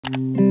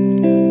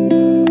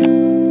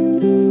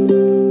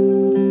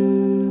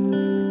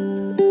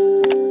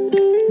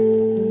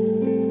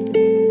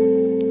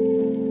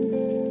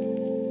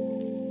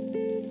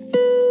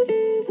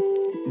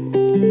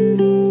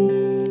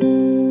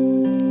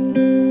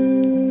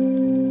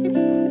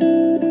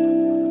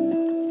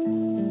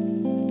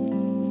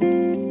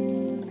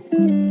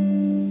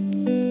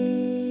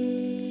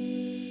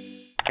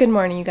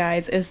morning, you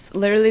guys. It's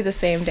literally the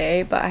same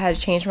day, but I had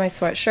to change my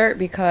sweatshirt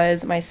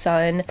because my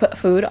son put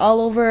food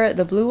all over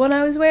the blue one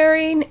I was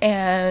wearing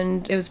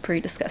and it was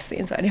pretty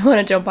disgusting, so I didn't want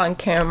to jump on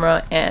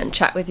camera and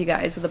chat with you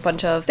guys with a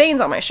bunch of stains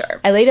on my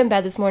shirt. I laid in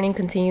bed this morning,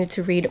 continued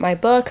to read my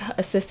book,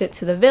 Assistant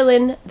to the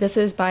Villain. This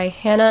is by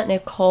Hannah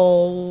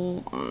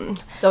Nicole.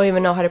 Don't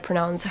even know how to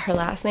pronounce her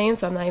last name,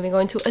 so I'm not even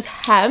going to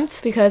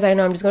attempt because I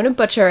know I'm just going to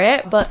butcher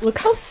it. But look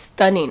how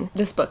stunning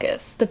this book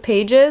is. The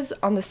pages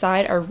on the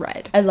side are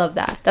red. I love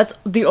that. That's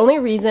the only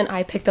reason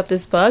I picked up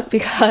this book,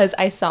 because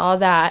I saw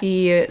that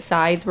the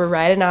sides were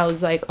red and I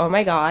was like, oh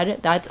my god,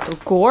 that's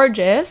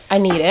gorgeous. I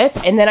need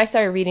it. And then I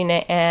started reading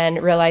it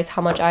and realized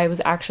how much I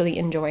was actually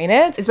enjoying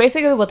it. It's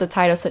basically what the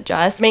title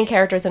suggests. The main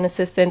character is an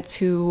assistant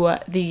to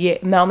the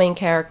male main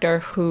character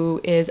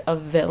who is a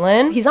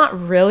villain. He's not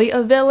really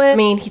a villain. I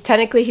mean,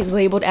 he's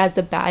labeled as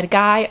the bad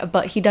guy,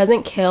 but he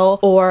doesn't kill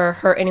or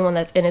hurt anyone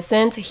that's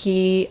innocent.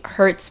 He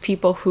hurts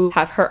people who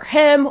have hurt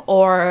him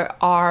or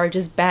are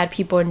just bad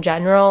people in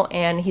general,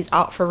 and he's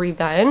out for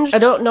revenge. I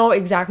don't know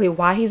exactly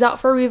why he's out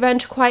for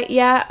revenge quite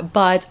yet,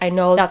 but I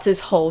know that's his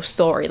whole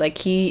story. Like,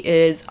 he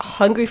is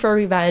hungry for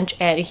revenge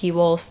and he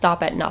will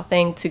stop at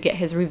nothing to get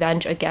his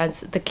revenge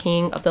against the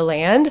king of the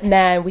land. And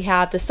then we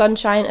have the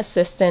sunshine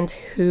assistant,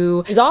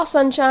 who is all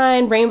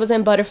sunshine, rainbows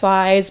and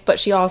butterflies, but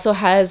she also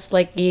has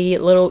like a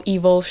little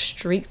evil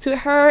streak to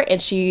her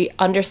and she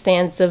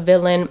understands the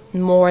villain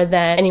more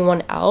than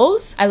anyone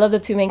else. I love the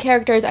two main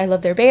characters. I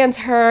love their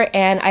banter,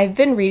 and I've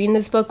been reading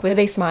this book with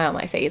a smile on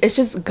my face. It's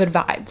just good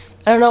vibes.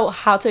 I don't know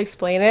how to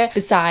explain it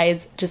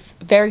besides just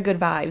very good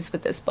vibes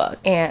with this book,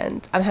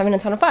 and I'm having a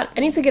ton of fun. I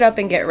need to get up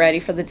and get ready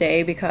for the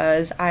day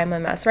because I'm a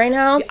mess right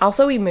now.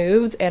 Also, we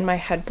moved and my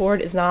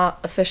headboard is not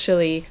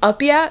officially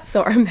up yet,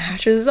 so our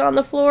mattress is on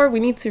the floor. We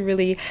need to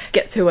really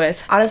get to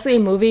it. Honestly,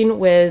 moving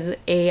with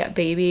a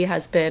baby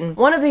has been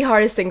one of the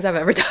hardest things I've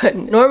ever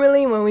done.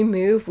 Normally when we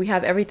move, we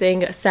have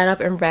everything set up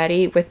and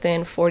ready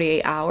within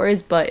 48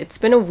 hours, but it's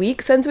been a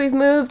week since we've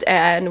moved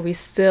and we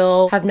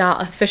still have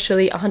not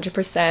officially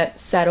 100%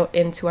 settled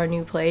into our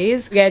new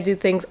place. We gotta do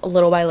things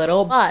little by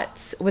little.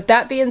 But with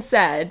that being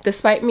said,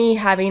 despite me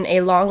having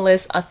a long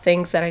list of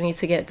things that I need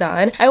to get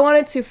done, I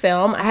wanted to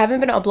film. I haven't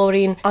been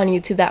uploading on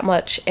YouTube that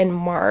much in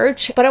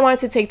March, but I wanted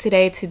to take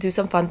today to do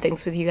some fun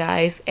things with you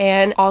guys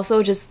and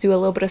also just do a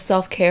little bit of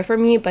self-care for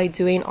me by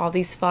doing all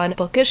these fun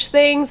bookish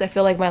things. I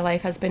feel like my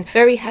life has been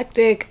very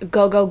hectic,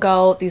 go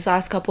these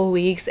last couple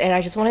weeks, and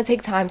I just want to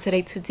take time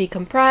today to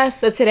decompress.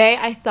 So today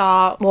I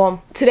thought,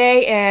 well,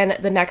 today and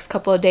the next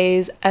couple of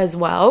days as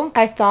well,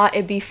 I thought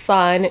it'd be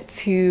fun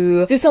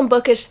to do some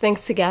bookish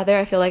things together.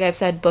 I feel like I've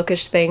said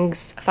bookish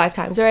things 5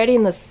 times already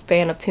in the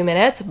span of 2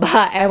 minutes, but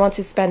I want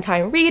to spend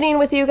time reading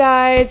with you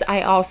guys.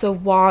 I also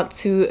want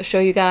to show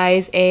you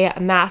guys a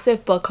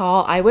massive book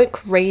haul. I went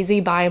crazy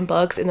buying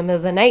books in the middle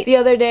of the night the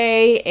other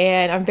day,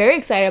 and I'm very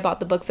excited about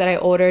the books that I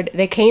ordered.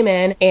 They came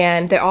in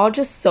and they're all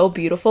just so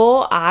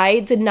beautiful. I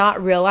did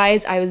not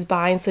realize I was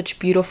buying such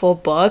beautiful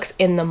books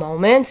in the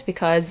moment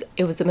because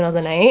it was the middle of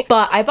the night,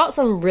 but I bought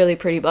some really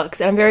pretty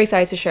books and I'm very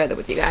excited to share them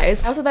with you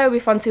guys. I also thought it would be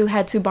fun to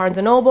head to Barnes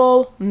 &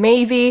 Noble.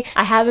 Maybe.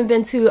 I haven't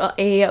been to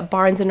a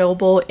Barnes &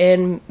 Noble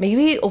in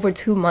maybe over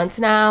 2 months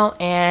now,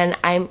 and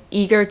I'm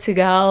eager to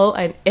go.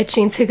 I'm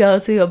itching to go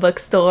to a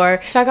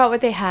bookstore, check out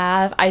what they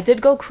have. I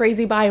did go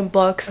crazy buying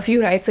books a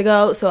few nights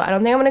ago, so I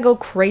don't think I'm gonna go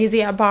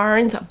crazy at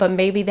Barnes, but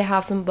maybe they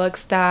have some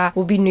books that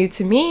will be new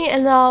to me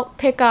and I'll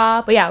pick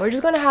up. But yeah, we're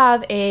just gonna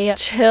have a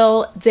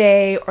chill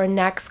day or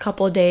next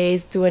couple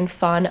days doing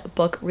fun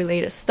book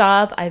related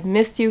stuff. I've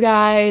missed you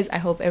guys. I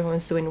hope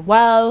everyone's doing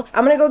well.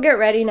 I'm gonna go get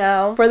ready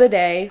now for the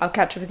day. I'll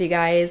catch up with you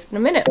guys in a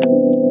minute.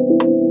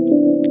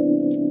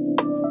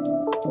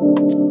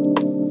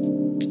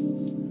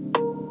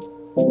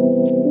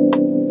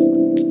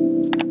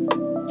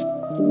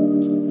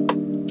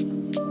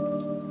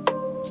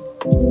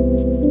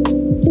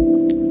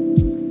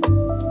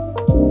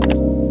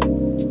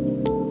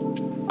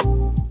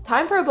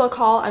 Time for a book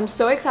haul. I'm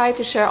so excited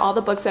to share all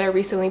the books that I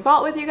recently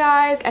bought with you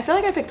guys. I feel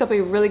like I picked up a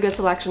really good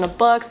selection of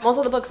books. Most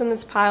of the books in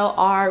this pile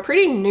are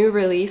pretty new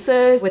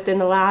releases within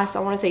the last, I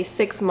want to say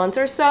 6 months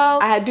or so.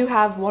 I do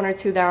have 1 or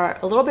 2 that are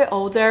a little bit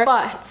older,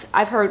 but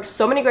I've heard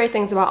so many great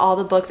things about all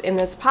the books in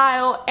this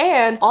pile,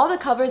 and all the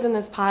covers in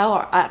this pile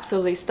are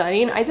absolutely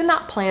stunning. I did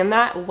not plan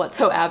that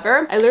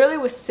whatsoever. I literally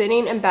was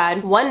sitting in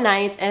bed one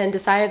night and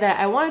decided that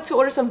I wanted to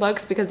order some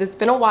books because it's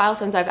been a while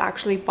since I've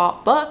actually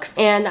bought books,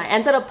 and I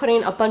ended up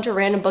putting a bunch of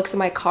random books in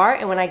my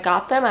cart, and when I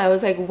got them I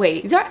was like,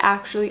 wait, these are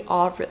actually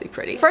all really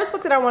pretty. First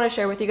book that I want to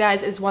share with you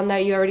guys is one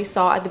that you already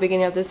saw at the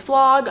beginning of this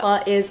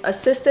vlog, is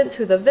Assistant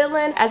to the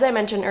Villain. As I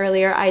mentioned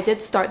earlier, I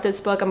did start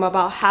this book. I'm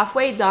about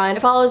halfway done.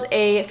 It follows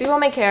a female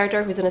main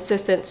character who's an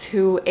assistant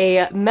to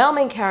a male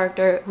main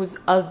character who's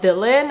a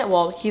villain.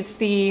 Well, he's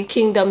the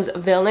kingdom's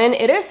villain.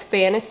 It is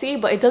fantasy,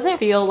 but it doesn't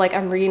feel like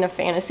I'm reading a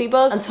fantasy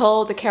book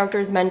until the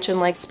characters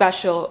mention like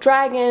special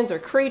dragons or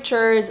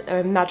creatures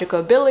or magical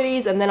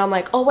abilities, and then I'm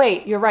like, oh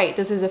wait, you're right,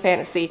 this is is a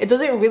fantasy. It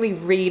doesn't really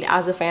read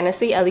as a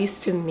fantasy, at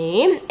least to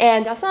me,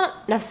 and that's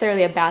not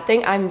necessarily a bad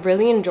thing. I'm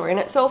really enjoying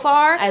it so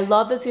far. I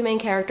love the two main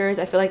characters.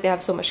 I feel like they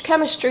have so much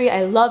chemistry.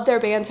 I love their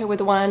banter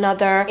with one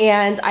another,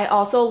 and I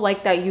also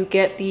like that you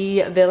get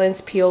the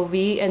villain's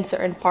POV in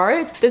certain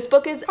parts. This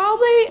book is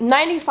probably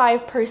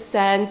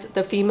 95%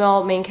 the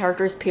female main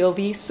character's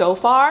POV so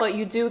far, but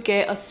you do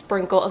get a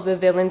sprinkle of the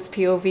villain's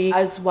POV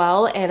as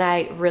well, and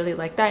I really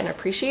like that and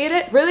appreciate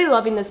it. Really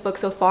loving this book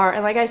so far,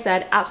 and like I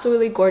said,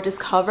 absolutely gorgeous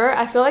cover.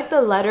 I feel like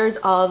the letters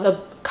of the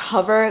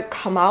cover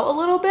come out a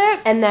little bit,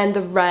 and then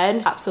the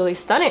red, absolutely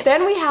stunning.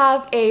 Then we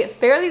have a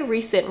fairly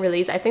recent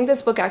release. I think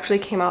this book actually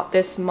came out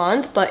this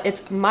month, but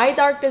it's My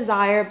Dark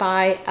Desire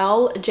by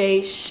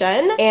L.J.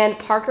 Shen and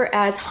Parker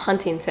S.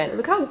 Huntington.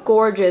 Look how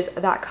gorgeous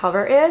that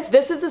cover is.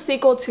 This is the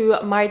sequel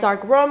to My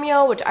Dark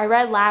Romeo, which I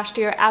read last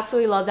year.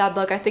 Absolutely love that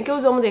book. I think it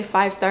was almost a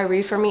 5-star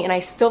read for me, and I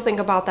still think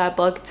about that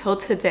book till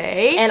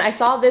today. And I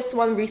saw this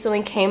one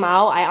recently came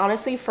out. I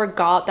honestly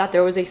forgot that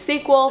there was a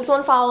sequel. This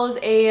one follows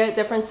a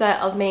different set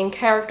of main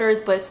characters,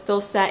 but it's still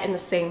set in the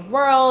same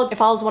world. It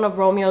follows one of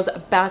Romeo's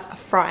best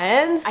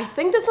friends. I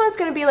think this one's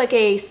gonna be like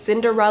a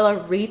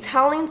Cinderella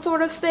retelling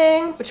sort of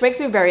thing, which makes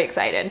me very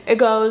excited. It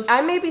goes,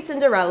 I may be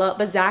Cinderella,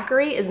 but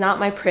Zachary is not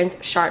my Prince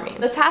Charming.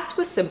 The task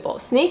was simple.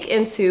 Sneak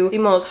into the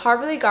most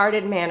heavily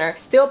guarded manor,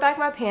 steal back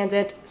my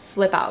pendant,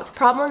 slip out.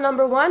 Problem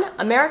number 1,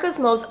 America's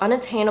most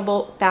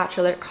unattainable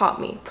bachelor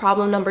caught me.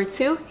 Problem number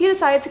 2, he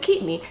decided to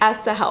keep me.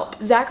 As to help,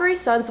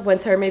 Zachary's son's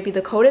winter may be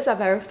the coldest I've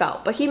ever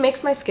felt, but he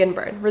makes my skin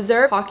burn.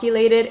 Reserved,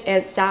 calculated,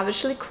 and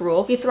savagely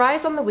cruel, he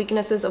thrives on the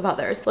weaknesses of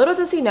others. Little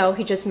does he know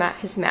he just met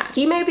his match.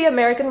 He may be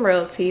American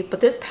royalty, but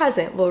this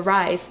peasant will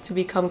rise to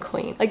become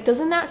queen. Like,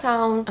 doesn't that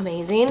sound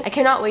amazing? I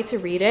cannot wait to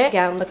read it.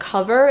 Again, the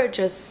cover,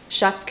 just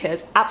chef's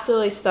kiss.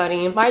 Absolutely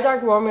stunning. My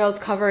Dark Romeo's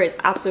cover is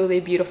absolutely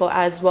beautiful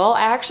as well.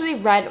 I actually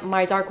read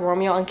My Dark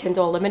Romeo on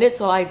Kindle Unlimited,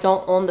 so I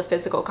don't own the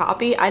physical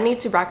copy. I need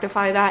to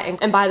rectify that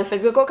and buy the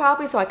physical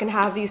copy so I can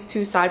have these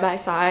two side by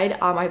side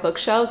on my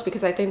bookshelves,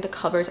 because I think the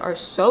covers are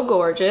so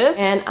gorgeous,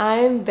 and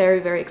I'm very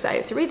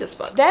excited to read this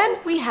book. Then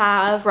we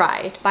have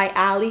Bride by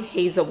Ali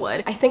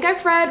Hazelwood. I think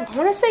I've read, I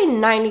want to say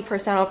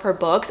 90% of her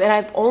books, and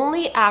I've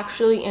only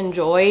actually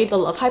enjoyed The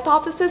Love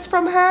Hypothesis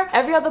from her.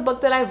 Every other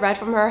book that I've read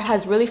from her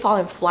has really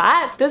fallen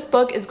flat. This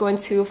book is going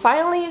to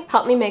finally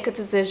help me make a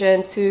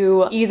decision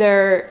to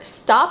either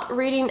stop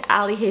reading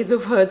Ali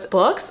Hazelwood's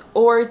books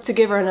or to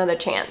give her another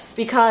chance,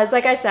 because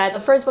like I said, the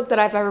first book that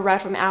I've ever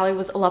read from Ali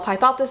was A Love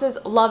Hypothesis.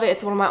 Love it.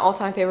 It's one of my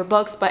all-time favorite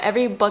books, but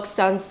every book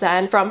since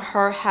then from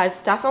her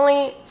has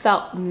definitely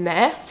felt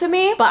meh to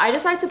me. But I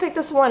decided to pick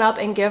this one up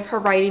and give her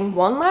writing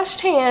one last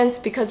chance,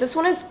 because this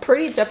one is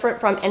pretty different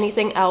from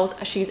anything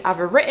else she's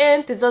ever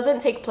written. This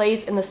doesn't take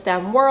place in the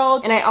STEM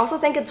world, and I also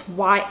think it's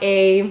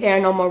YA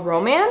paranormal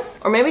romance,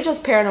 or maybe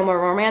just paranormal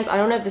romance. I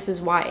don't know if this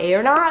is YA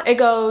or not. It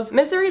goes,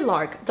 Misery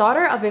Lark,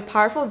 daughter of a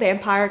powerful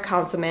vampire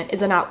councilman,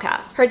 is an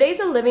outcast. Her days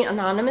of living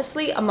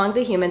anonymously among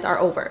the humans are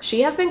over.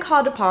 She has been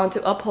called upon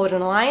to uphold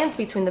an alliance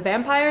between the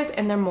vampires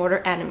and their mortal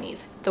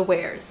enemies, the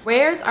Wares.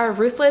 Wares are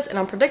ruthless and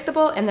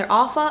unpredictable, and their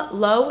alpha,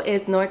 Lo,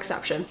 is no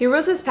exception. He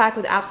rules his pack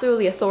with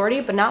absolutely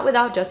authority, but not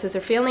without justice or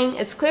feeling.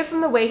 It's clear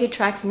from the way he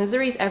tracks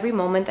Misery's every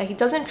moment that he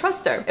doesn't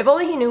trust her. If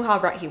only he knew how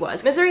right he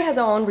was. Misery has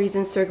her own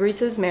reasons to agree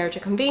to his marriage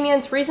and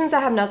convenience, reasons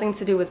that have nothing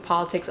to do with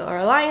politics or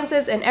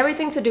alliances, and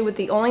everything to do with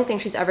the only thing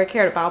she's ever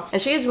cared about,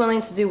 and she is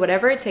willing to do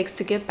whatever it takes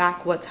to get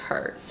back what's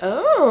hers.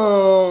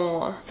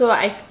 Oh, so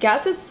I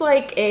guess it's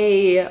like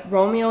a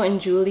Romeo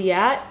and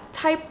Juliet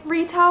type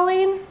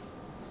retelling.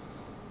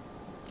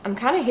 I'm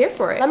kind of here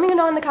for it. Let me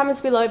know in the comments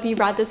below if you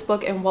read this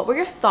book and what were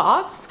your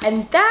thoughts.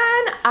 And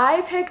then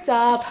I picked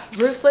up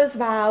Ruthless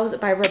Vows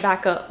by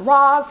Rebecca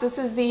Ross. This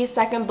is the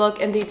second book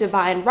in the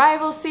Divine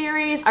Rivals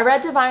series. I read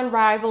Divine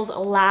Rivals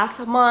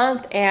last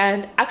month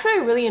and actually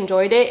I really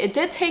enjoyed it. It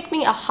did take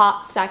me a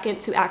hot second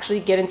to actually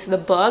get into the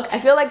book. I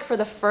feel like for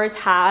the first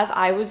half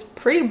I was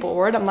pretty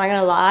bored, I'm not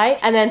gonna lie,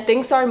 and then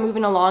things started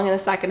moving along in the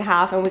second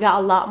half and we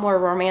got a lot more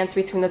romance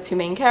between the two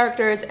main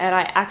characters, and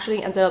I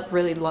actually ended up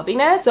really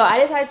loving it. So I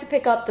decided to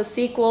pick up the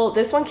sequel.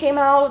 This one came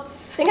out, I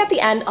think, at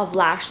the end of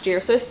last year,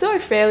 so it's still a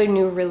fairly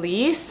new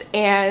release,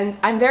 and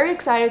I'm very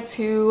excited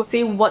to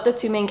see what the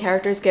two main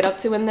characters get up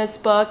to in this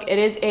book. It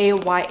is a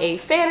YA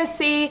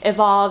fantasy. It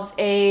involves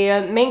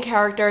a main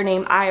character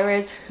named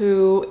Iris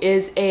who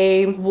is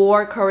a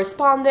war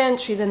correspondent.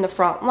 She's in the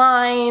front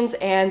lines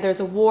and there's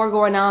a war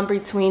going on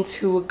between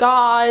two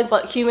gods,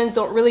 but humans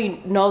don't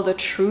really know the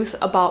truth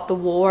about the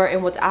war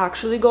and what's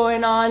actually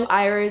going on.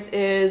 Iris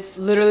is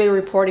literally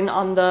reporting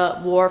on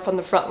the war from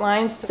the front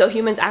lines, so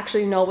humans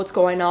actually know what's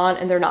going on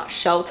and they're not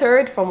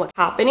sheltered from what's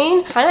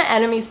happening. Kind of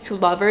enemies to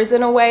lovers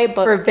in a way,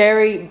 but for a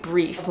very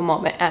brief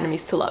moment,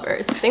 enemies to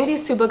lovers. I think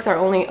these two books are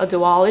only a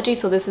duology,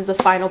 so this is the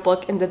final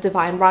book in the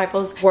Divine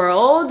Rivals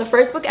world. The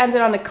first book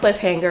ended on a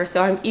cliffhanger,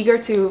 so I'm eager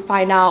to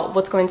find out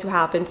what's going to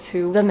happen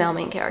to the male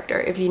main character.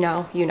 If you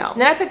know, you know.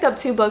 And then I picked up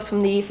two books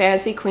from the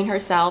fantasy queen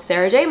herself,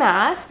 Sarah J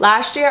Maas.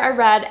 Last year I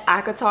read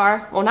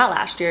ACOTAR, well, not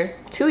last year,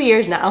 2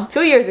 years now.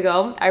 2 years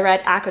ago, I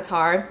read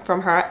ACOTAR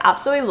from her,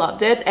 absolutely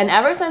loved it, and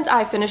ever since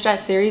I finished that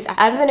series, I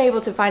haven't been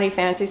able to find a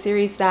fantasy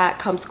series that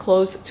comes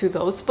close to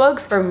those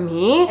books for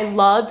me. I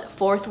loved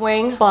Fourth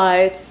Wing,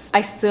 but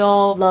I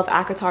still love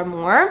ACOTAR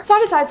more. So I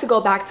decided to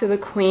go back to the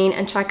Queen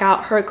and check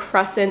out her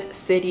Crescent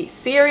City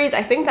series.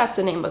 I think that's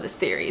the name of the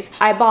series.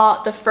 I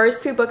bought the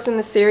first 2 books in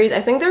the series.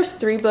 I think there's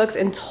 3 books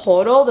in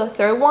total. The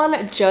third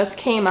one just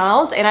came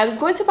out, and I was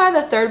going to buy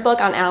the third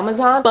book on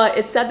Amazon, but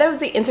it said that it was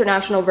the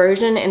international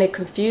version and it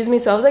confused me.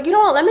 So I was like, you know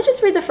what, let me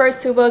just read the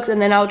first 2 books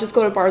and then I'll just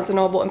go to Barnes &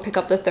 Noble and pick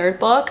up the third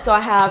book. So I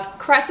have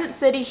Crescent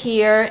City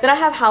here, then I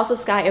have House of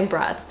Sky and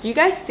Breath. Do you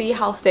guys see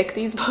how thick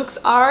these books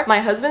are? My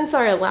husband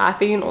started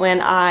laughing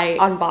when I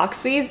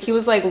unboxed these. He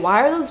was like,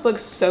 why are those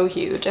books so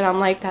huge? And I'm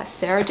like, that's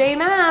Sarah J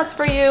Maas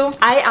for you.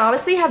 I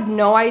honestly have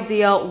no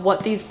idea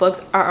what these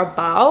books are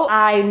about.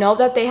 I know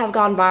that they have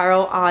gone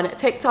viral on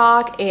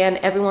TikTok and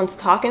everyone's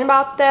talking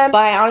about them,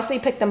 but I honestly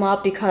picked them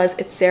up because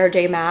it's Sarah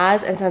J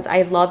Maas, and since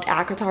I loved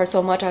ACOTAR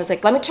so much, I was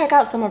like, let me check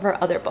out some of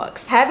her other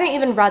books. I haven't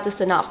even read the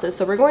synopsis,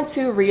 so we're going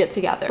to read it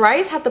together.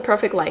 Bryce had the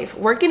perfect life,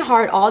 working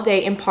hard all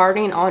day and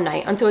partying all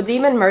night until a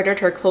demon murdered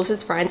her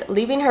closest friends,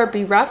 leaving her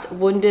bereft,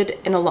 wounded,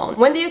 and alone.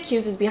 When the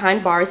accused is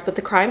behind bars but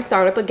the crimes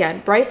start up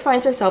again, Bryce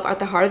finds herself at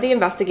the heart of the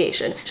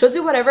investigation. She'll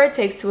do whatever it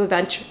takes to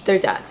avenge their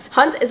deaths.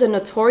 Hunt is a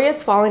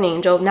notorious fallen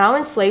angel, now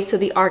enslaved to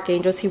the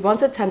archangels he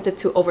once attempted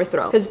to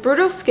overthrow. His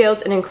brutal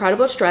skills and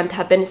incredible strength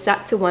have been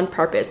set to one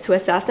purpose: to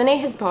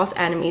assassinate his boss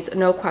enemies,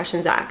 no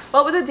questions asked.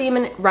 But with the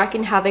demon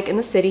wreaking havoc in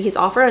the city, he's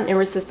offered an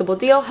irresistible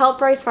deal: help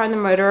Bryce find the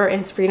murderer and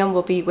his freedom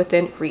will be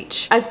within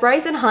reach. As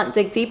Bryce and Hunt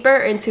dig deeper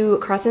into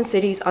Crescent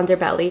City's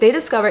underbelly, they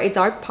discover a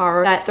dark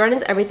power that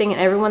threatens everything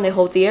and everyone they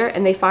hold dear,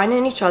 and they find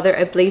in each other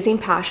a blazing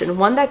passion,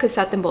 one that could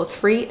set them both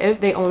free if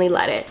they only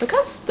let it. Look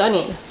how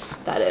stunning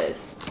that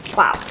is.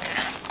 Wow.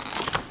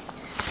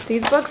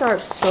 These books are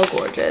so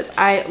gorgeous.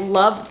 I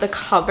love the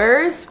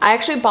covers. I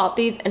actually bought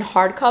these in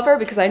hardcover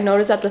because I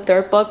noticed that the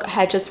third book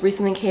had just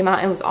recently came out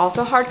and was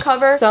also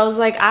hardcover. So I was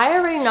like, I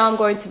already know I'm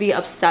going to be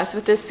obsessed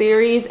with this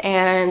series,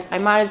 and I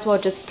might as well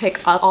just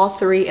pick up all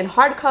 3 in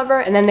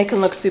hardcover, and then they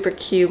can look super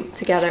cute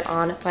together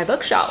on my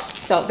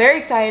bookshelf. So very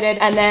excited.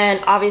 And then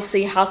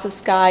obviously House of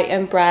Sky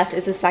and Breath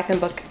is the second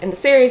book in the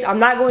series. I'm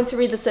not going to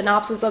read the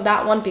synopsis of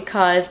that one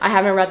because I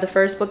haven't read the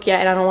first book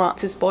yet and I don't want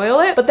to spoil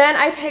it. But then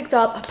I picked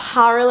up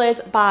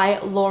Powerless by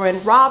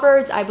Lauren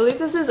Roberts. I believe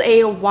this is a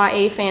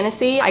YA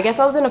fantasy. I guess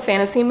I was in a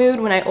fantasy mood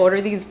when I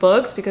ordered these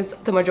books because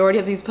the majority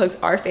of these books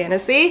are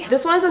fantasy.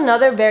 This one is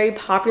another very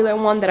popular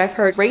one that I've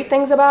heard great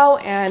things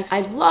about, and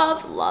I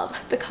love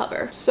the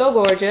cover. So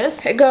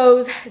gorgeous. It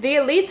goes, the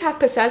elites have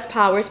possessed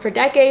powers for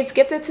decades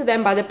gifted to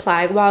them by the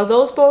plague, while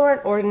those born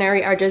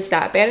ordinary are just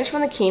that, banished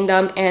from the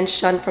kingdom and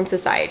shunned from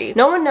society.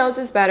 No one knows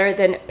this better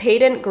than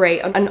Peyton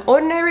Gray, an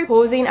ordinary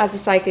posing as a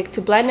psychic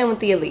to blend in with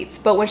the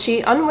elites, but when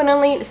she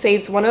unwittingly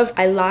saves one of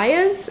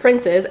Elia's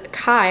princes,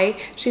 Kai,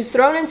 she's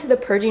thrown into the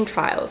purging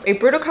trials, a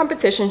brutal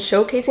competition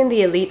showcasing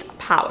the elite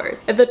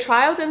powers. If the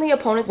trials and the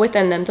opponents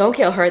within them don't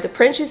kill her, the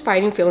prince she's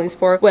fighting feelings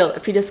for will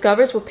if he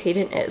discovers what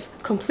Peyton is: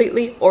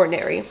 completely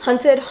ordinary,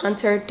 hunted,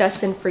 hunter,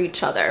 destined for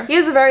each other. He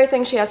is the very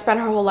thing she has spent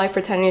her whole life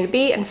pretending to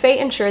be, and fate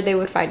ensured they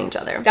would fight each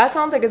other. That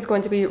sounds like it's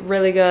going to be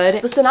really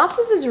good. The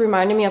synopsis is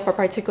reminding me of a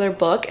particular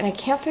book, and I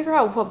can't figure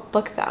out what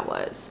book that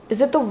was.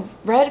 Is it the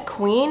Red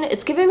Queen?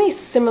 It's giving me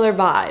similar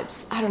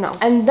vibes. I don't know.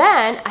 And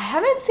then I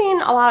haven't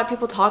seen a lot of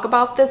people talk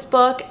about this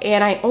book,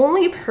 and I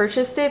only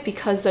purchased it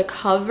because the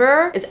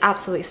cover is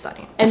absolutely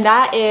stunning. And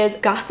that is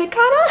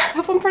Gothicana,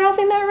 if I'm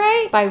pronouncing that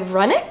right, by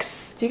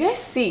Runix. Do you guys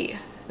see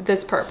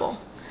this purple?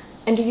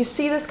 And do you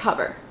see this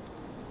cover?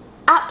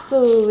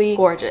 Absolutely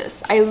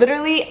gorgeous. I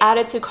literally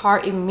added to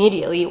cart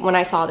immediately when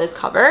I saw this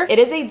cover. It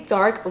is a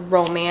dark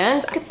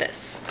romance. Look at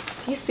this.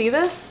 Do you see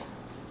this?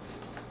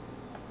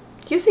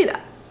 Do you see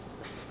that?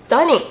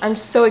 Stunning. I'm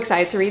so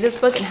excited to read this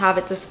book and have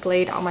it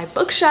displayed on my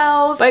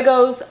bookshelf. But it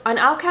goes, an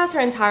outcast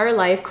her entire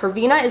life,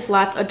 Corvina is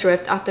left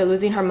adrift after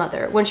losing her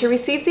mother. When she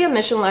receives the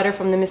admission letter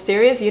from the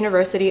mysterious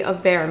University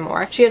of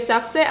Verranmore, she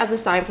accepts it as a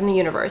sign from the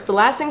universe. The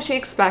last thing she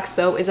expects,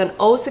 though, is an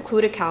old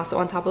secluded castle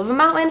on top of a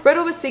mountain,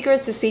 riddled with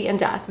secrets, deceit, and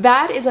death.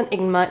 Vad is an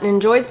enigma and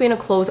enjoys being a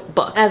closed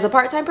book. As a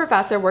part-time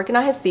professor working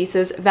on his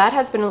thesis, Vad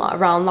has been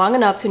around long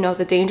enough to know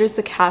the dangers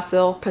the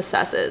castle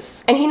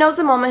possesses. And he knows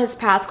the moment his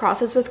path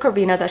crosses with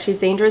Corvina that she's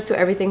dangerous to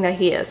everything that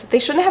he is. They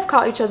shouldn't have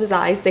caught each other's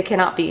eyes, they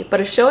cannot be,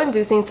 but a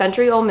show-inducing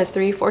century-old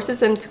mystery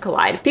forces them to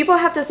collide. People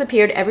have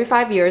disappeared every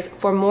 5 years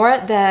for more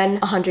than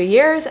 100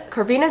 years.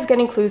 Corvina is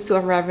getting clues to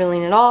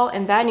unraveling it all,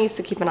 and Vad needs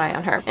to keep an eye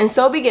on her. And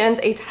so begins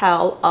a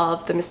tale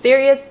of the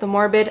mysterious, the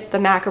morbid, the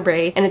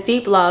macabre, and a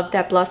deep love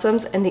that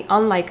blossoms in the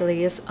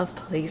unlikeliest of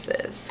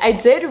places. I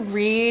did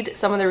read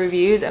some of the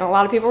reviews, and a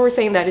lot of people were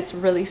saying that it's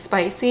really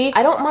spicy.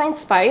 I don't mind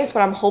spice, but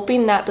I'm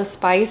hoping that the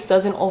spice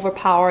doesn't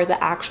overpower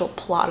the actual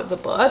plot of the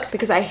book,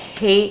 because I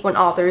hate when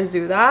authors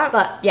do that.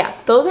 But yeah,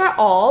 those are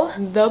all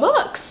the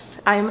books.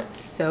 I'm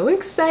so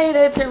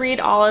excited to read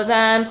all of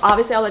them.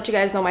 Obviously, I'll let you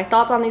guys know my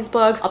thoughts on these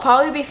books. I'll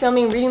probably be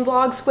filming reading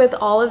vlogs with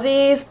all of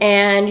these,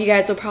 and you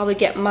guys will probably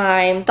get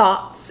my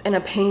thoughts and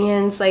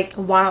opinions like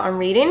while I'm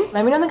reading.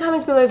 Let me know in the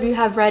comments below if you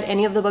have read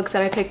any of the books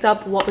that I picked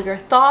up. What were your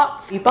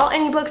thoughts? Have you bought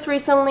any books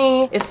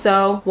recently? If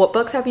so, what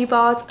books have you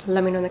bought?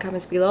 Let me know in the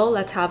comments below.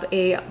 Let's have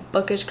a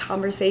bookish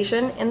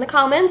conversation in the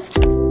comments.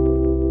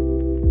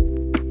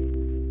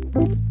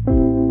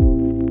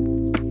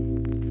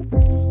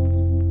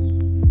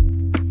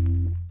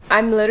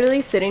 I'm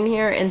literally sitting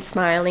here and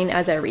smiling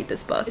as I read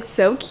this book. It's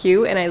so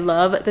cute and I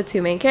love the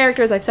two main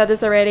characters. I've said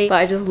this already, but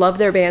I just love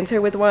their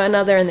banter with one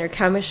another and their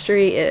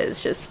chemistry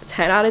is just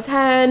 10 out of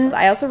 10.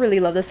 I also really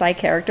love the side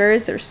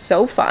characters. They're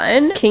so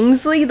fun.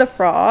 Kingsley the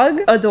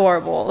frog,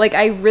 adorable. Like,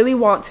 I really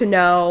want to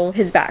know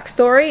his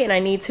backstory and I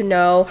need to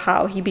know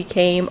how he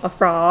became a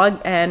frog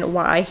and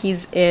why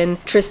he's in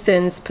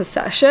Tristan's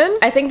possession.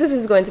 I think this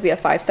is going to be a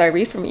 5-star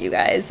read for me, you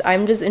guys.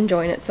 I'm just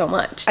enjoying it so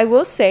much. I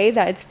will say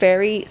that it's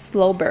very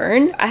slow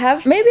burn. I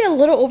have maybe a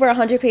little over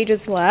 100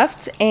 pages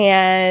left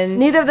and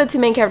neither of the two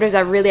main characters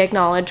have really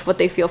acknowledged what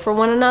they feel for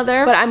one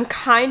another, but I'm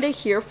kind of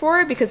here for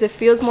it because it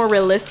feels more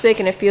realistic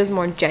and it feels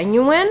more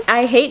genuine.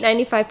 I hate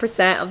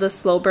 95% of the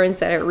slow burns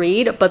that I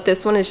read, but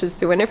this one is just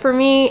doing it for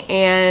me,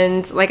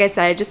 and like I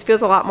said, it just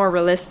feels a lot more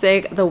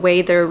realistic the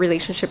way their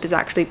relationship is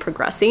actually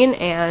progressing,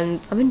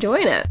 and I'm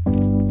enjoying it.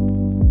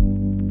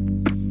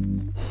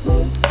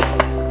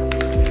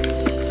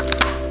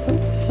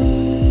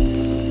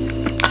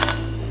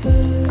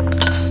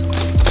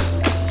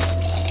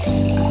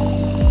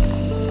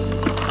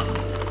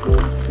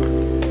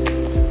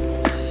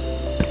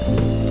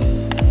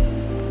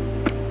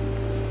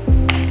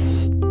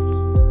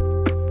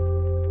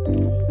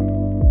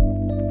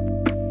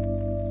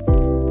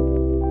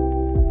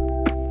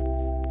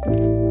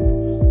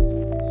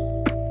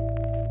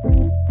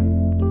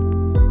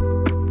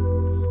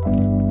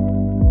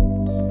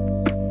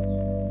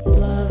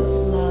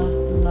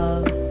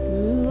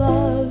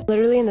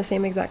 Literally in the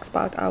same exact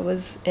spot I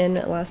was in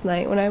last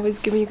night when I was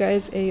giving you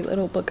guys a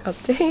little book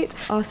update.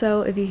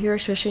 Also, if you hear a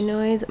shushing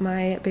noise,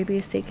 my baby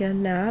is taking a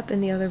nap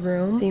in the other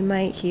room, so you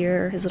might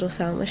hear his little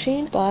sound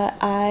machine. But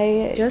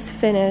I just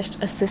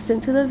finished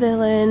Assistant to the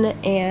Villain,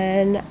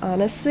 and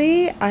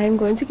honestly, I'm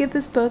going to give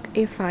this book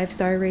a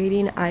 5-star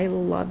rating. I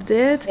loved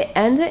it. It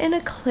ended in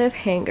a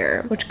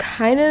cliffhanger, which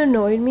kind of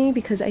annoyed me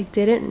because I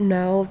didn't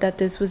know that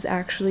this was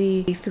actually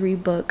a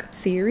 3-book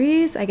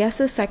series. I guess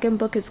the second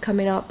book is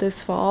coming out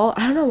this fall.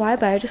 I don't know why,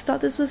 but I just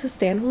thought this was a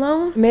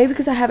standalone. Maybe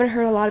because I haven't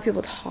heard a lot of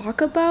people talk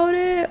about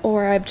it,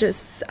 or I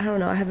don't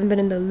know, I haven't been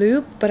in the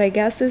loop, but I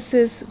guess this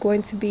is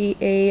going to be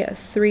a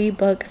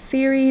 3-book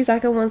series.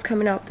 Second one's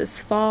coming out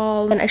this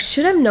fall, and I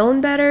should have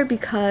known better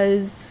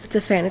because it's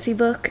a fantasy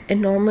book,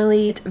 and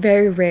normally it's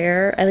very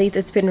rare, at least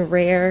it's been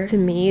rare to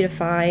me, to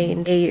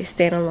find a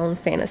standalone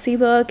fantasy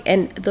book,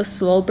 and the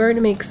slow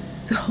burn makes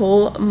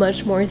so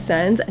much more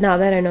sense now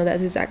that I know that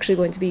this is actually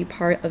going to be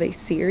part of a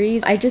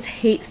series. I just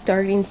hate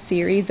starting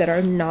series that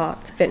are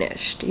not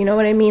finished, you know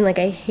what I mean? Like,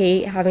 I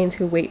hate having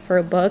to wait for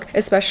a book,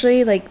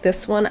 especially like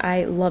this one.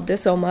 I loved it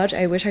so much.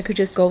 I wish I could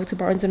just go to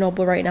Barnes &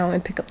 Noble right now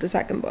and pick up the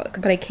second book,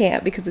 but I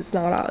can't because it's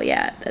not out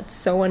yet. That's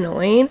so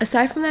annoying.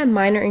 Aside from that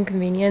minor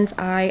inconvenience,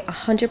 I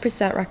 100%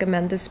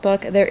 recommend this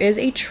book. There is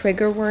a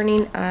trigger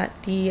warning at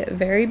the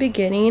very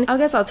beginning. I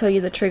guess I'll tell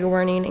you the trigger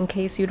warning in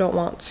case you don't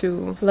want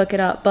to look it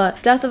up,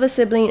 but death of a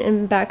sibling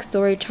in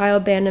backstory,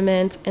 child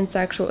abandonment, and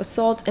sexual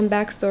assault in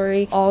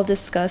backstory, all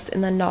discussed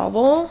in the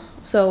novel.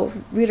 So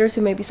readers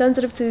who may be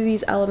sensitive to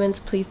these elements,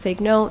 please take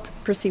note,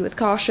 proceed with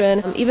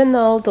caution. Even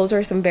though those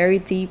are some very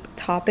deep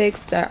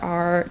topics that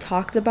are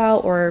talked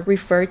about or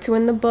referred to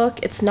in the book,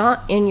 it's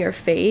not in your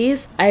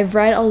face. I've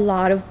read a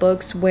lot of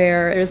books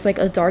where there's like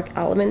a dark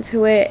element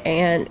to it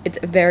and it's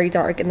very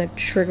dark and the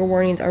trigger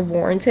warnings are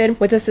warranted.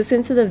 With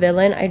Assistant to the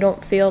Villain, I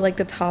don't feel like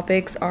the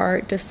topics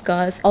are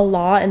discussed a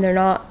lot and they're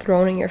not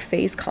thrown in your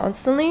face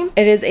constantly.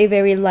 It is a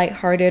very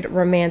lighthearted,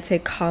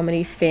 romantic,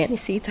 comedy,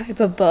 fantasy type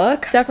of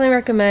book. Definitely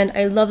recommend.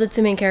 I love the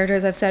two main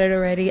characters. I've said it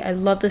already. I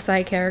love the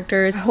side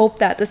characters. I hope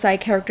that the side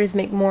characters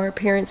make more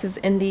appearances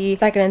in the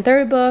second and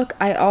third book.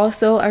 I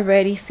also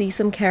already see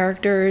some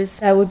characters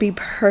that would be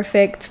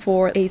perfect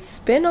for a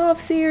spin-off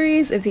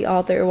series if the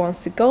author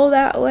wants to go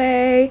that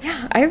way.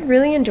 Yeah, I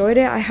really enjoyed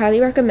it. I highly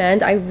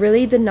recommend. I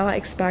really did not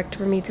expect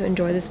for me to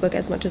enjoy this book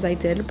as much as I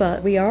did,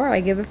 but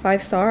I give it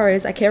 5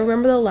 stars. I can't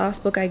remember the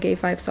last book I gave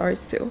 5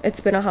 stars to.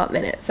 It's been a hot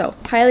minute, so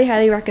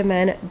highly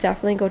recommend.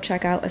 Definitely go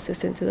check out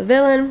Assistant to the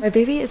Villain. My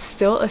baby is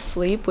still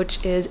asleep,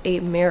 which is a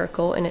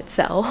miracle in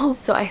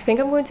itself. So I think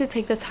I'm going to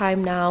take the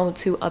time now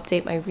to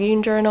update my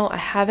reading journal. I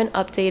haven't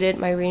updated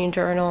my reading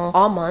journal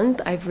all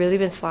month. I've really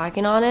been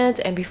slacking on it,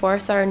 and before I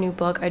start a new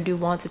book, I do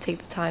want to take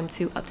the time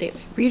to update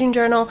my reading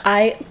journal.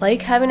 I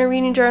like having a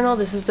reading journal.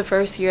 This is the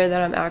first year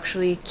that I'm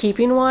actually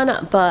keeping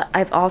one, but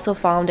I've also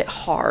found it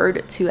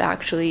hard to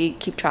actually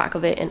keep track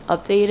of it and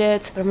update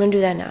it. But I'm gonna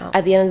do that now.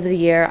 At the end of the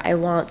year, I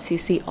want to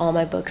see all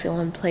my books in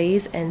one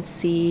place and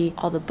see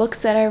all the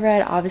books that I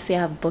read. Obviously, I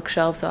have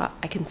bookshelves so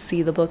I can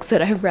see the books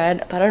that I've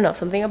read. But I don't know,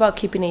 something about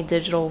keeping a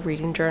digital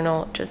reading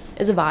journal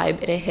just is a vibe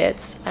and it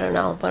hits. I don't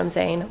know what I'm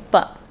saying,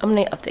 but I'm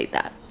gonna update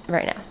that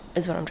right now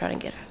is what I'm trying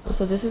to get at.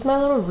 So this is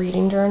my little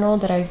reading journal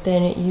that I've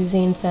been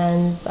using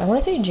since, I want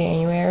to say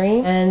January,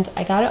 and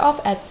I got it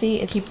off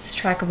Etsy. It keeps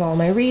track of all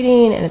my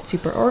reading and it's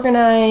super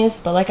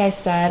organized, but like I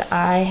said,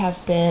 I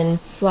have been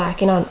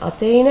slacking on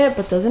updating it,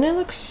 but doesn't it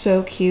look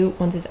so cute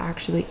once it's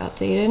actually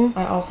updated?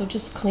 I also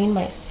just cleaned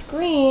my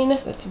screen.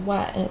 It's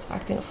wet and it's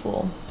acting a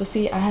fool, but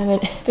see, I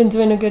haven't been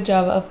doing a good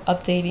job of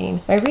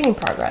updating my reading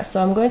progress.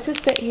 So I'm going to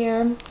sit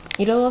here,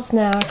 eat a little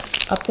snack,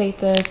 update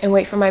this, and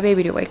wait for my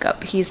baby to wake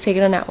up. He's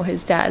taking a nap with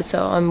his dad,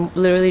 so I'm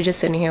literally just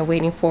sitting here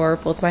waiting for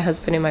both my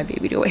husband and my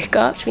baby to wake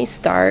up. Watch me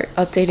start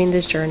updating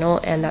this journal,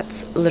 and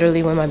that's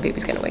literally when my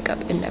baby's gonna wake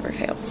up. It never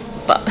fails.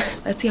 But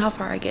let's see how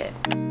far I get.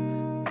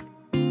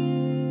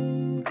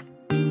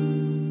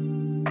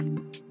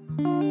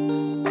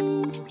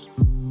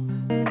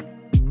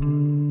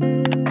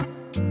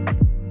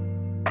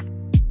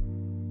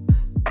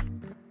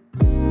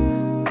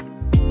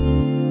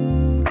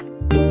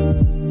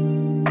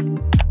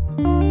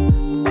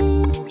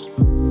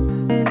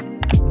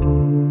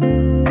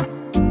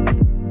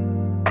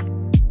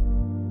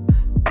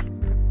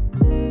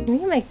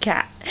 Look at my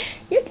cat.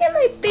 Look at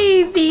my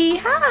baby.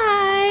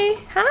 Hi.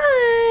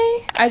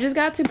 Hi. I just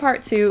got to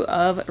part 2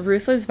 of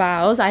Ruthless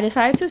Vows. I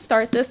decided to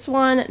start this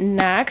one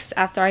next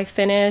after I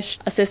finished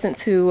Assistant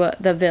to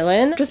the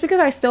Villain, just because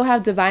I still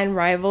have Divine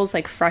Rivals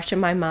like fresh in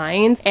my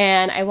mind,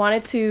 and I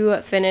wanted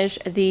to finish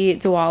the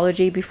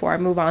duology before I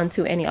move on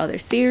to any other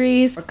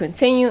series or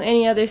continue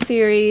any other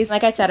series.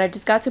 Like I said, I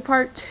just got to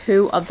part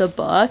 2 of the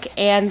book,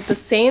 and the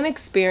same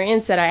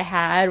experience that I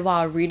had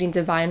while reading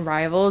Divine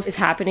Rivals is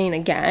happening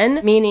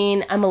again,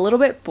 meaning I'm a little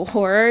bit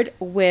bored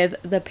with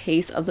the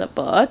pace of the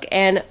book.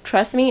 And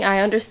trust me, I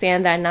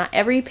understand that not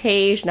every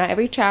page, not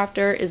every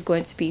chapter is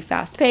going to be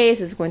fast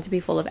paced, is going to be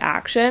full of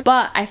action,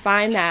 but I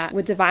find that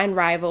with Divine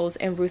Rivals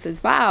and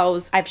Ruthless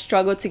Vows, I've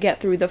struggled to get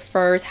through the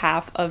first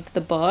half of the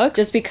book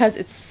just because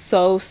it's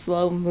so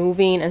slow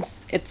moving and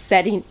it's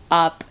setting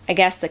up, I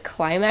guess, the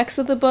climax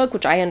of the book,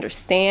 which I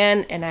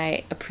understand and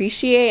I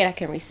appreciate and I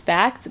can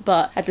respect,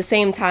 but at the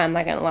same time, I'm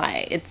not gonna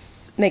lie, it's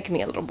making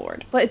me a little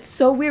bored. But it's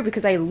so weird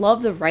because I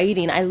love the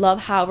writing. I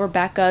love how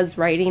Rebecca's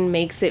writing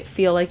makes it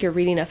feel like you're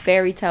reading a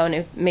fairy tale, and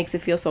it makes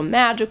it feel so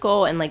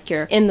magical and like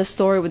you're in the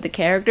story with the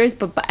characters,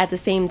 but at the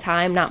same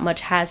time, not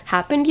much has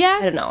happened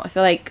yet. I don't know. I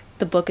feel like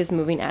the book is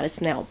moving at a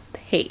snail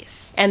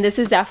pace. And this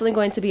is definitely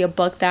going to be a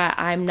book that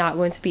I'm not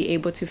going to be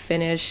able to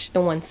finish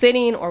in one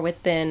sitting or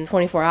within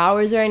 24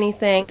 hours or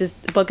anything. This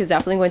book is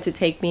definitely going to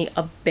take me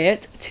a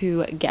bit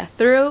to get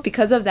through.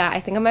 Because of that, I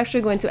think I'm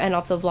actually going to end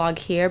off the vlog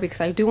here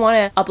because I do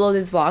want to upload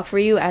this vlog for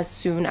you as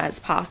soon as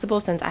possible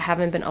since I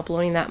haven't been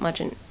uploading that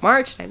much in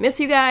March. I miss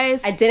you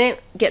guys. I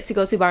didn't get to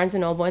go to Barnes &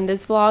 Noble in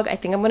this vlog. I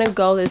think I'm gonna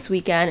go this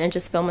weekend and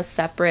just film a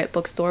separate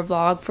bookstore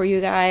vlog for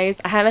you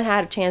guys. I haven't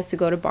had a chance to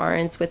go to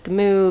Barnes with the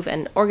move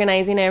and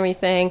organizing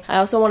everything.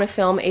 I also want to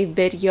film a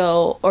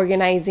video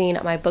organizing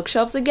my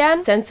bookshelves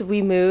again. Since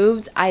we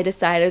moved, I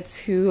decided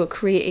to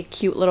create a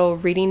cute little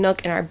reading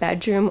nook in our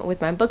bedroom with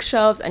my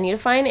bookshelves. I need to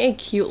find a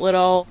cute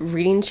little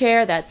reading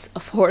chair that's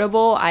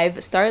affordable.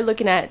 I've started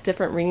looking at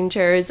different reading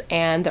chairs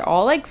and they're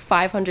all like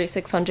 $500,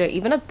 $600,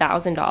 even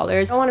 $1,000.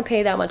 I don't want to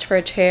pay that much for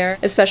a chair,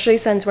 especially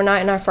since we're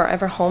not in our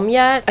forever home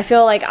yet. I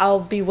feel like I'll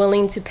be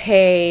willing to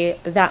pay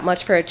that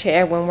much for a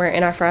chair when we're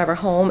in our forever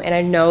home, and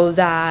I know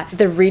that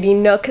the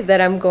reading nook that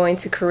I'm going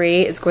to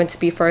create is going to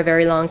be for a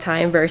very long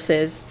time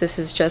versus this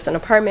is just an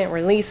apartment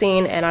we're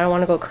leasing, and I don't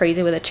want to go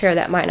crazy with a chair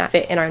that might not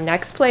fit in our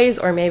next place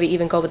or maybe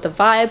even go with the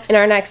vibe in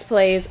our next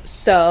place.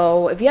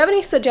 So if you have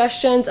any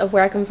suggestions of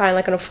where I can find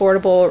like an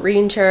affordable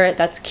reading chair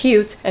that's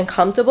cute and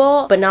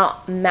comfortable but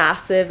not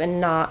massive and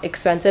not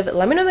expensive,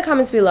 let me know in the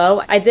comments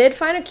below. I did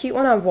find a cute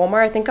one on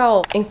Walmart. I think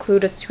I'll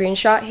include a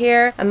screenshot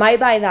here. I might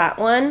buy that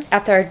one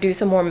after I do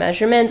some more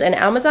measurements, and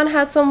Amazon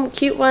had some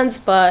cute ones,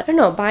 but I don't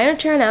know, buying a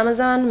chair on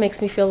Amazon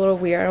makes me feel a little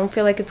weird. I don't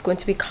feel like it's going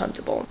to be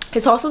comfortable.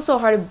 It's also so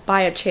hard to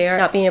buy a chair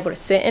not being able to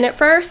sit in it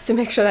first to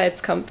make sure that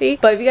it's comfy.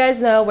 But if you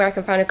guys know where I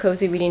can find a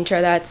cozy reading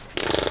chair that's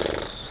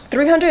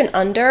 $300 and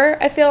under,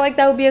 I feel like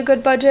that would be a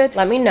good budget,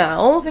 let me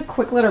know. It's a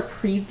quick little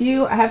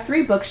preview. I have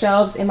 3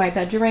 bookshelves in my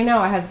bedroom right now.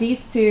 I have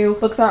these 2.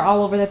 Books are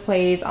all over the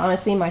place.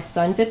 Honestly, my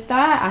son did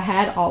that. I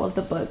had all of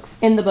the books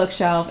in the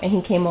bookshelf and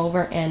he came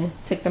over and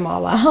took them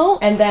all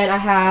out. And then I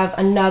have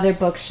another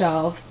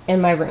bookshelf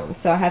in my room.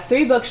 So I have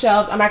 3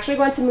 bookshelves. I'm actually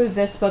going to move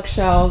this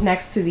bookshelf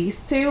next to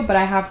these 2, but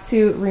I have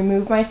to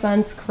remove my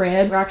son's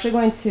crib. We're actually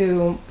going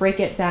to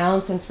break it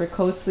down since we're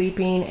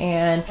co-sleeping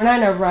and we're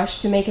not in a rush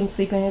to make him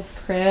sleep in his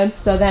crib.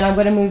 So then I'm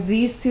going to move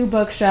these 2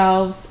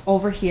 bookshelves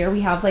over here.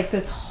 We have like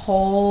this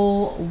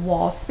whole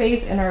wall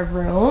space in our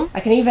room.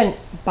 I can even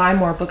buy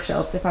more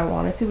bookshelves if I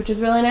wanted to, which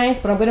is really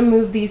nice, but I'm going to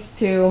move these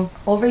 2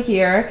 over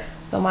here.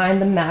 Don't mind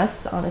the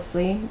mess,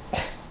 honestly.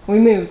 We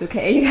moved,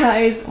 okay, you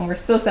guys, and we're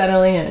still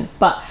settling in.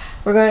 But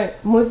we're going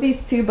to move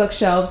these two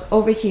bookshelves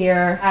over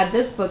here, add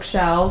this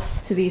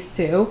bookshelf to these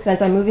two.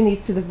 Since I'm moving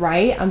these to the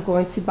right, I'm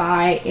going to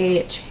buy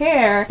a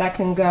chair that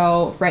can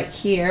go right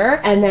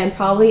here, and then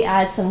probably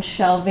add some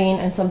shelving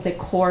and some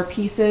decor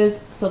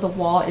pieces so the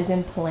wall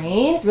isn't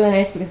plain. It's really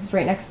nice because it's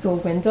right next to a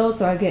window,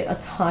 so I get a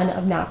ton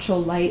of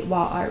natural light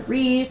while I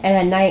read, and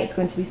at night it's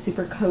going to be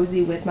super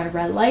cozy with my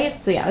red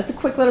lights. So yeah, that's a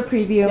quick little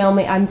preview.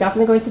 I'm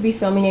definitely going to be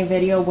filming a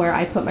video where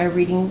I put my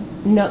reading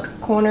nook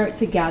corner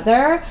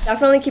together.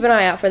 Definitely keep an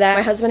eye out for that.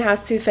 My husband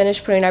has to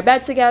finish putting our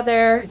bed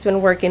together. He's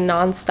been working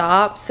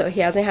non-stop, so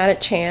he hasn't had a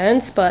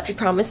chance, but he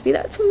promised me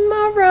that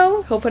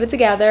tomorrow he'll put it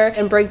together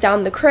and break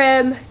down the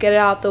crib, get it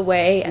out the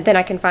way, and then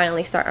I can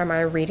finally start on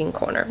my reading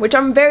corner, which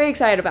I'm very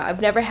excited about.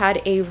 I've never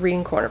had a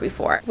reading corner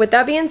before. With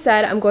that being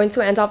said, I'm going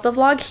to end off the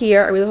vlog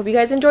here. I really hope you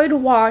guys enjoyed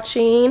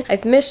watching.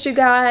 I've missed you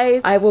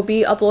guys. I will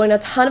be uploading a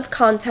ton of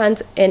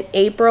content in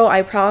April,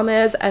 I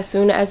promise, as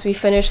soon as we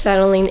finish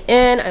settling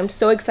in. I'm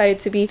so excited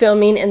to be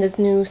filming in this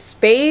new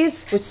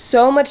space with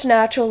so much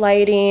natural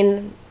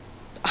lighting.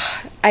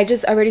 I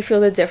just already feel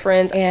the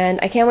difference, and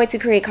I can't wait to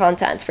create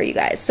content for you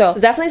guys. So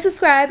definitely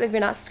subscribe if you're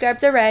not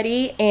subscribed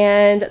already,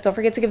 and don't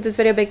forget to give this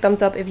video a big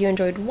thumbs up if you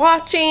enjoyed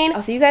watching.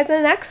 I'll see you guys in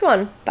the next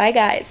one. Bye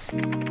guys.